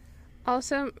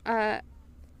 Also,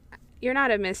 you're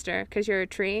not a mister because you're a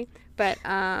tree, but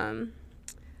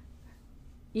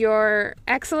Your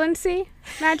Excellency,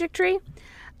 Magic Tree,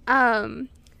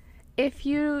 if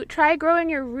you try growing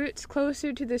your roots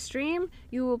closer to the stream,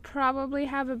 you will probably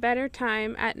have a better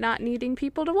time at not needing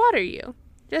people to water you.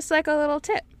 Just like a little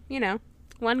tip,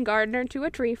 one gardener to a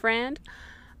tree friend.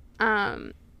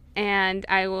 And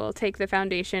I will take the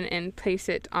foundation and place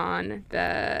it on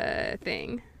the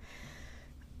thing.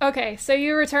 Okay, so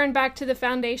you return back to the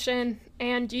foundation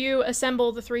and you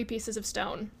assemble the 3 pieces of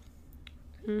stone.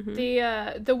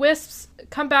 Mm-hmm. The wisps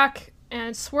come back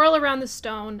and swirl around the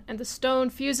stone, and the stone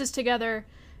fuses together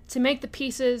to make the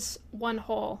pieces one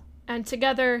whole. And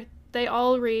together they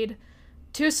all read,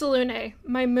 "To Selûne,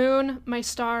 my moon, my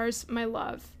stars, my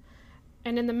love."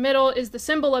 And in the middle is the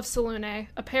symbol of Selûne,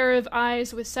 a pair of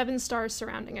eyes with 7 stars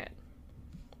surrounding it.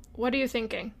 What are you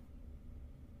thinking?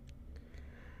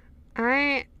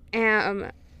 I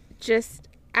am just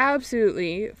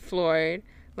absolutely floored.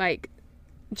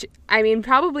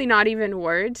 Probably not even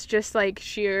words, just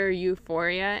sheer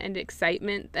euphoria and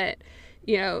excitement that,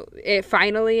 it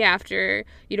finally, after,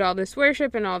 all this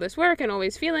worship and all this work and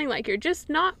always feeling like you're just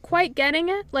not quite getting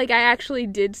it. I actually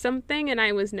did something and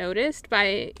I was noticed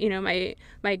by,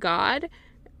 my God,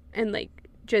 and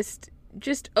just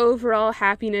overall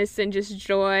happiness and just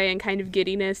joy and kind of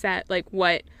giddiness at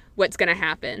what's going to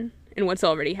happen and what's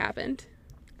already happened.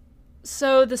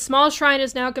 So the small shrine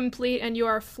is now complete and you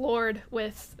are floored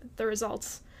with the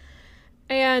results.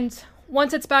 And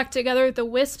once it's back together, the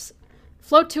wisps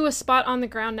float to a spot on the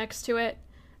ground next to it,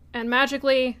 and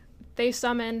magically they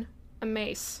summon a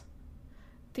mace.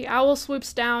 The owl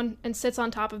swoops down and sits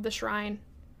on top of the shrine.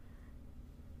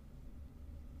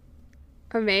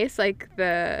 A mace? Like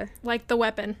the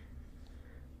weapon.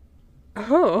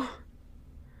 Oh.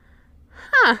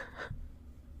 Huh.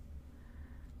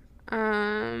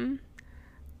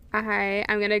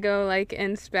 I'm gonna go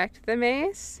inspect the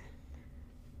mace.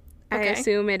 Okay. I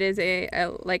assume it is a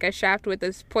shaft with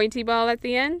this pointy ball at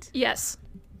the end. Yes.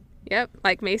 Yep,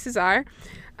 like maces are.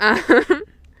 Oh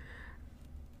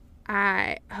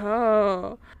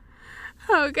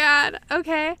God.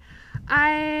 Okay.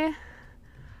 I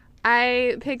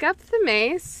pick up the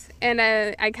mace and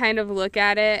I kind of look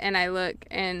at it and I look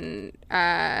and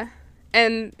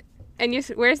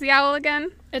where's the owl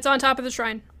again? It's on top of the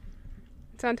shrine.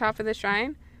 It's on top of the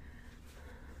shrine.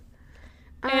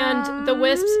 And the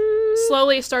wisps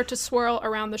slowly start to swirl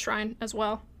around the shrine as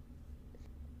well.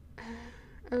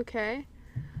 Okay.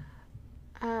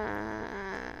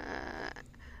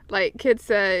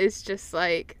 Kitsa is just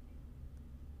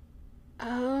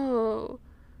oh,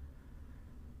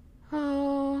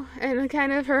 and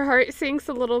kind of her heart sinks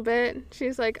a little bit.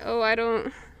 She's like, oh, I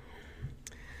don't,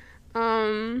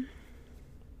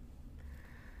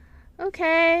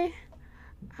 okay.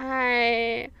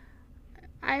 I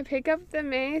pick up the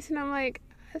mace and I'm like,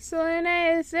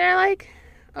 Selûne, is there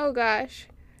oh gosh,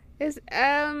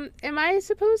 am I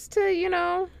supposed to,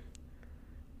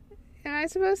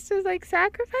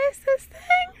 sacrifice this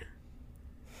thing?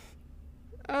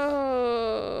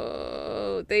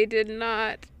 Oh, they did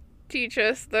not teach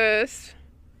us this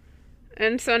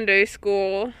in Sunday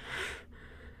school.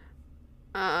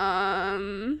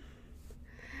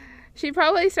 She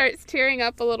probably starts tearing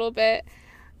up a little bit.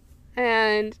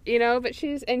 And, but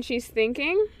she's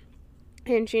thinking,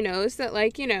 and she knows that,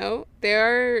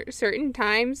 there are certain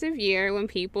times of year when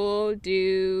people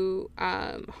do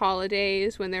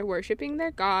holidays, when they're worshiping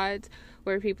their gods,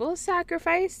 where people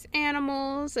sacrifice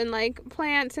animals and,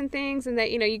 plants and things, and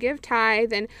that, you give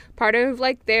tithe, and part of,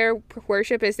 their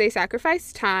worship is they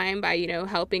sacrifice time by,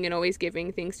 helping and always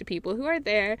giving things to people who are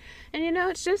there. And,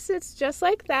 it's just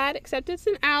like that, except it's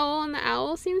an owl, and the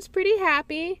owl seems pretty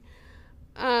happy.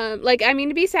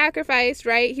 To be sacrificed,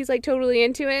 right? He's totally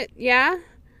into it. Yeah?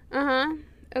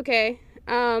 Okay.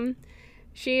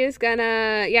 She's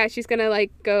gonna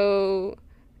go,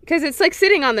 because it's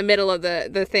sitting on the middle of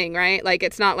the thing, right?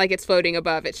 It's not it's floating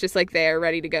above. It's just there,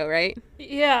 ready to go, right?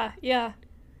 Yeah. Yeah.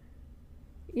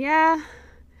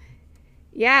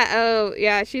 Oh,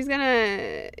 yeah. She's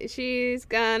gonna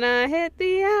hit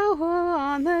the owl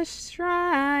on the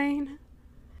shrine.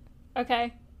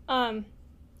 Okay.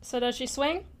 So does she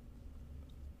swing?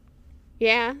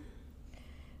 Yeah.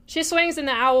 She swings and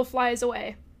the owl flies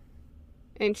away.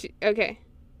 And okay.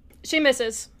 She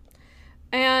misses.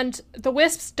 And the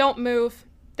wisps don't move.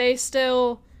 They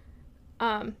still,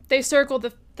 they circle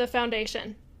the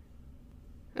foundation.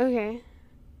 Okay.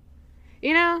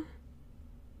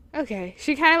 Okay.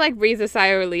 She kind of, like, breathes a sigh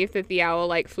of relief that the owl,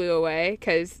 like, flew away,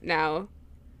 because now,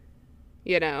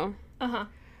 Uh-huh.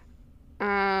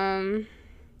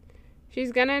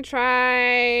 She's gonna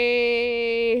try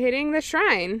hitting the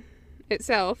shrine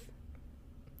itself.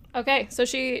 Okay, so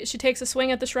she takes a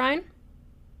swing at the shrine?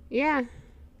 Yeah.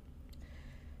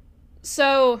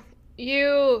 So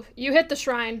you hit the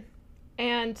shrine,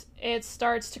 and it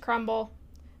starts to crumble,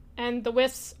 and the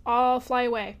wisps all fly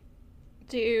away.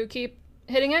 Do you keep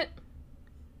hitting it?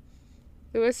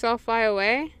 The wisps all fly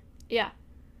away? Yeah.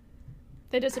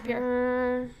 They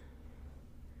disappear.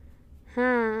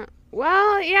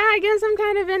 Well, yeah, I guess I'm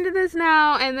kind of into this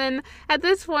now. And then at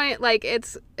this point, like,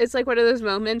 it's like one of those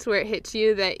moments where it hits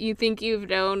you that you think you've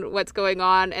known what's going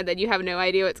on, and then you have no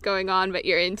idea what's going on, but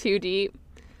you're in too deep.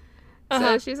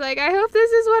 So she's like, I hope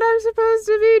this is what I'm supposed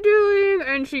to be doing.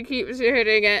 And she keeps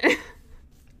hitting it.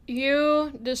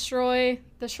 You destroy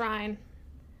the shrine.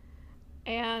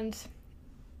 And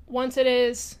once it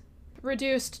is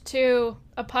reduced to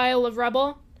a pile of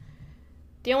rubble,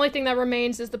 the only thing that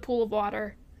remains is the pool of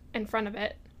water in front of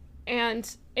it.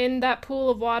 And in that pool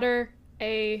of water,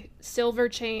 a silver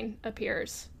chain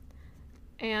appears.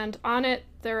 And on it,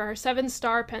 there are 7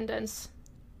 star pendants,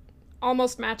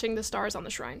 almost matching the stars on the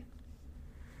shrine.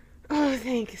 Oh,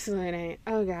 thanks, Luna.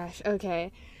 Oh, gosh.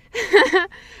 Okay.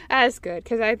 That's good,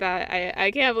 because I thought,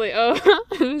 I can't believe,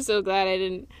 I'm so glad I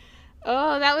didn't.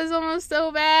 Oh, that was almost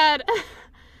so bad.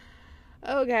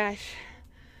 Oh, gosh.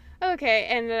 Okay,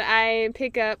 and then I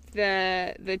pick up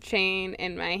the chain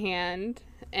in my hand,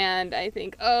 and I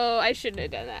think, oh, I shouldn't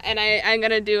have done that. And I'm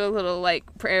going to do a little,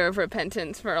 like, prayer of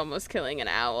repentance for almost killing an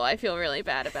owl. I feel really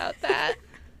bad about that.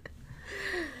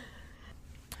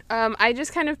 I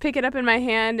just kind of pick it up in my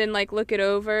hand and, like, look it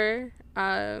over,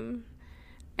 and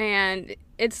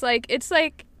it's like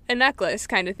a necklace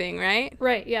kind of thing, right?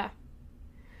 Right, yeah.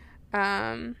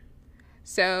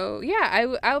 So,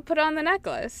 yeah, I'll put on the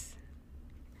necklace.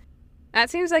 That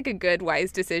seems like a good,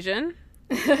 wise decision.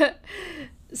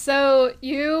 So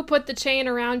you put the chain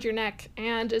around your neck,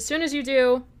 and as soon as you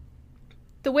do,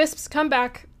 the wisps come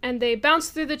back, and they bounce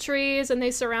through the trees, and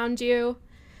they surround you.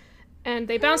 And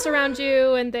they bounce around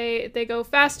you, and they go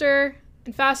faster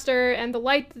and faster, and the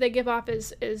light that they give off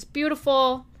is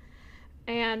beautiful.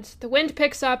 And the wind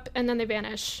picks up, and then they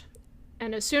vanish.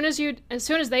 And as soon as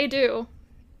they do,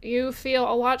 you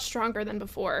feel a lot stronger than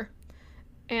before.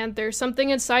 And there's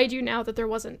something inside you now that there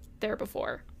wasn't there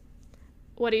before.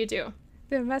 What do you do?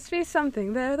 There must be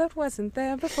something there that wasn't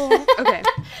there before. Okay.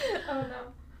 Oh,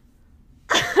 no.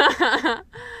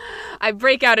 I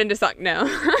break out into song. No.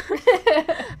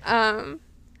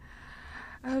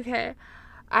 Okay.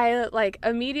 I, like,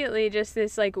 immediately just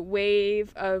this, like,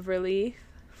 wave of relief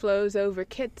flows over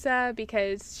Kitsa,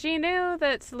 because she knew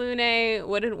that Selûne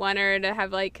wouldn't want her to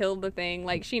have, like, killed the thing.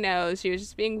 Like, she knows she was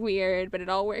just being weird, but it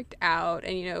all worked out,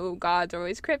 and, gods are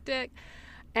always cryptic.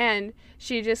 And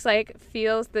she just, like,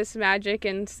 feels this magic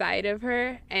inside of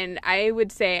her, and I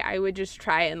would say I would just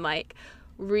try and, like,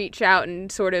 reach out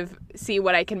and sort of see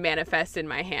what I can manifest in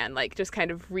my hand. Like, just kind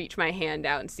of reach my hand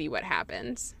out and see what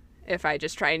happens if I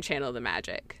just try and channel the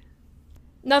magic.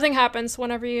 Nothing happens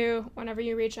whenever you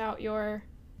reach out your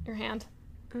hand.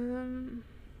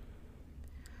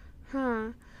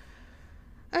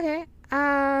 Okay.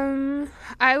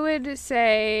 I would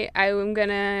say I'm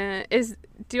gonna...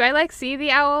 Do I, like, see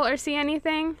the owl or see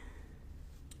anything?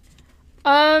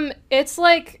 It's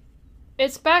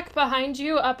back behind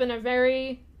you up in a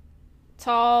very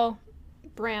tall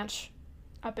branch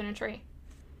up in a tree.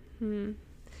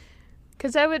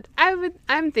 Because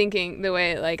I'm thinking the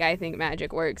way, like, I think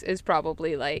magic works is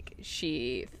probably, like,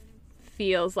 she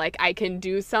feels like I can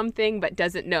do something but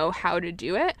doesn't know how to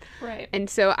do it. Right. And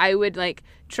so I would, like,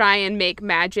 try and make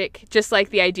magic, just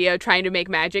like the idea of trying to make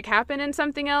magic happen in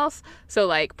something else. So,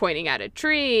 like, pointing at a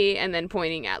tree and then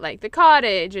pointing at, like, the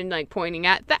cottage and, like, pointing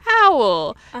at the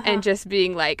owl and just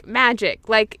being, like, magic.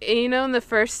 Like, in the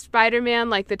first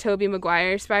Spider-Man, like the Tobey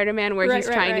Maguire Spider-Man, where he's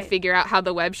trying to figure out how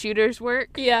the web shooters work.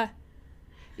 Yeah.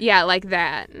 Yeah, like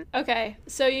that. Okay,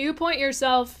 so you point your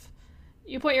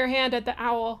hand at the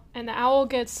owl, and the owl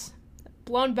gets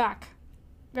blown back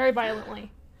very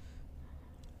violently.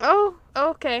 Oh,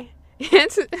 okay.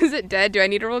 Is it dead? Do I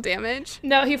need to roll damage?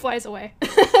 No, he flies away.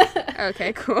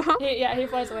 Okay, cool. He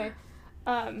flies away.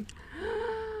 Oh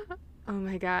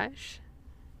my gosh.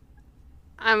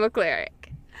 I'm a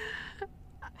cleric.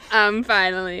 I'm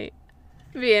finally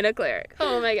being a cleric.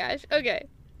 Oh my gosh. Okay.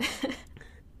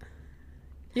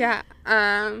 Yeah.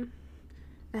 And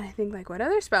I think, like, what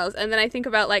other spells? And then I think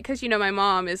about, like, because, my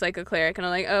mom is, like, a cleric. And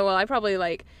I'm like, oh, well, I probably,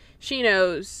 like, she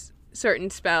knows certain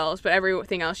spells, but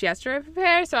everything else she has to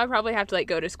prepare. So I probably have to, like,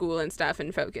 go to school and stuff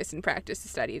and focus and practice to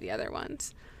study the other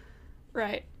ones.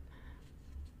 Right.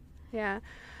 Yeah.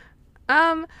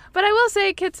 But I will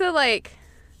say Kitsa, like...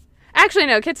 Actually,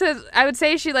 no, Kitsa, I would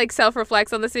say she, like,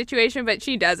 self-reflects on the situation, but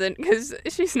she doesn't, because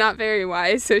she's not very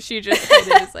wise, so she just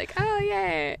kind of is like, oh,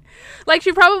 yay. Like,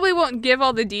 she probably won't give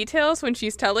all the details when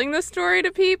she's telling the story to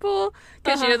people,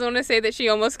 because she doesn't want to say that she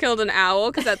almost killed an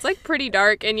owl, because that's, like, pretty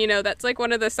dark, and, that's, like,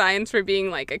 one of the signs for being,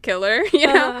 like, a killer,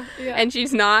 Yeah. And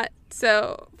she's not,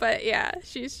 so, but, yeah,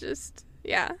 she's just,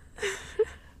 yeah.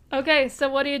 Okay, so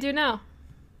what do you do now?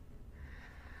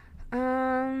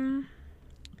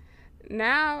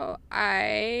 Now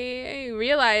I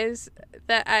realize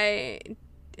that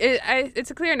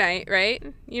it's a clear night, right?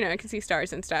 I can see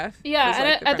stars and stuff. Yeah,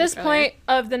 and at this point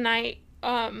of the night,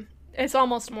 it's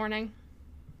almost morning.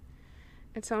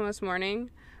 It's almost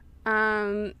morning.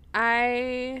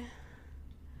 I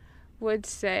would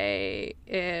say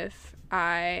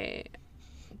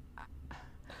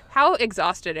how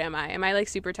exhausted am I? Am I, like,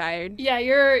 super tired? Yeah,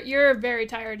 you're very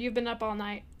tired. You've been up all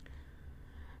night.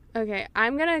 Okay,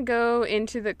 I'm gonna go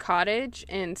into the cottage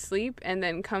and sleep and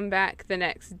then come back the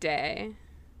next day.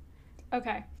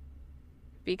 Okay.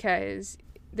 Because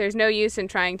there's no use in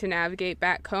trying to navigate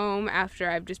back home after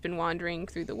I've just been wandering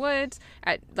through the woods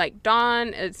at, like,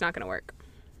 dawn. It's not gonna work.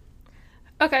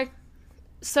 Okay.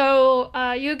 So,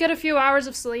 you get a few hours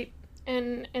of sleep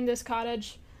in this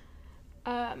cottage.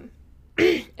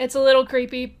 It's a little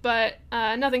creepy, but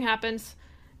nothing happens.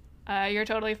 You're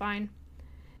totally fine.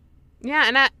 Yeah,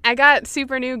 and I got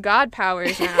super new god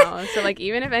powers now, so, like,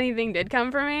 even if anything did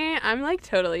come for me, I'm, like,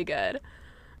 totally good.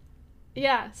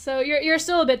 Yeah, so you're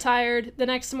still a bit tired the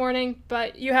next morning,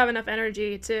 but you have enough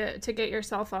energy to get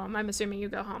yourself home. I'm assuming you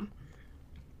go home.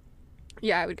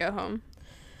 Yeah, I would go home.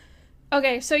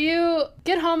 Okay, so you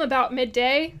get home about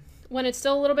midday when it's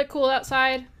still a little bit cool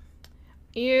outside.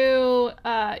 You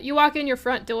walk in your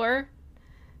front door,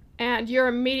 and you're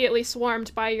immediately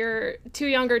swarmed by your two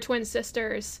younger twin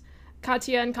sisters,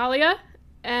 Katya and Kalia,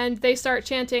 and they start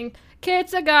chanting,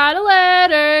 "Kitsa got a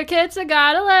letter, Kitsa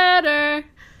got a letter."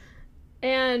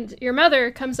 And your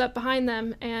mother comes up behind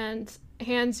them and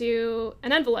hands you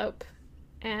an envelope,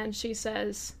 and she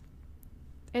says,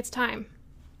 "It's time."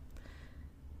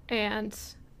 And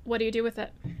what do you do with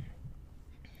it?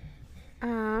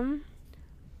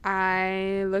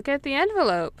 I look at the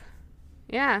envelope.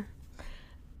 Yeah.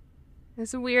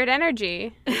 It's a weird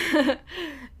energy.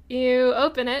 You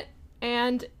open it,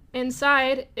 and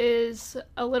inside is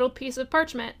a little piece of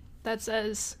parchment that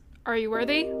says, "Are you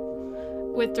worthy?"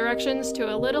 with directions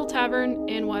to a little tavern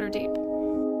in Waterdeep.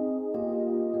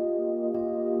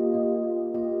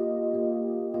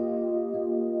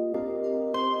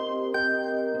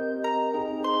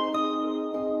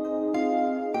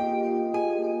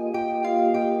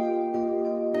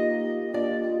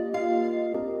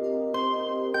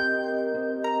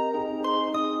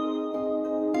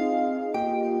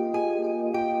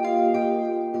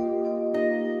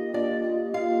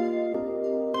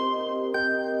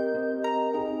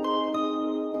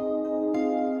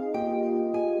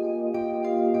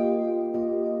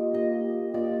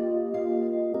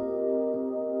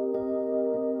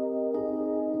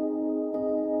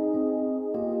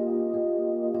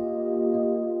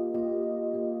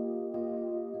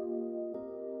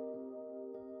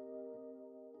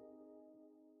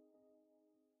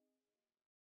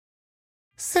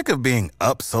 Sick of being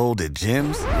upsold at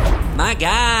gyms? My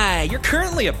guy, you're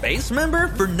currently a base member?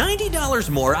 For $90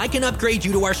 more, I can upgrade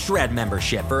you to our Shred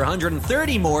membership. For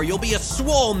 $130 more, you'll be a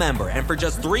Swole member. And for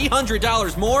just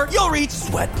 $300 more, you'll reach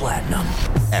Sweat Platinum.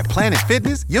 At Planet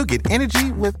Fitness, you'll get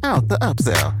energy without the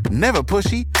upsell. Never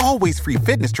pushy, always free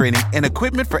fitness training and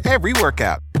equipment for every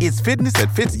workout. It's fitness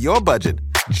that fits your budget.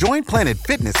 Join Planet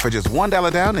Fitness for just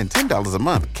 $1 down and $10 a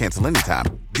month. Cancel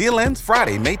anytime. Deal ends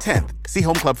Friday, May 10th. See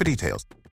Home Club for details.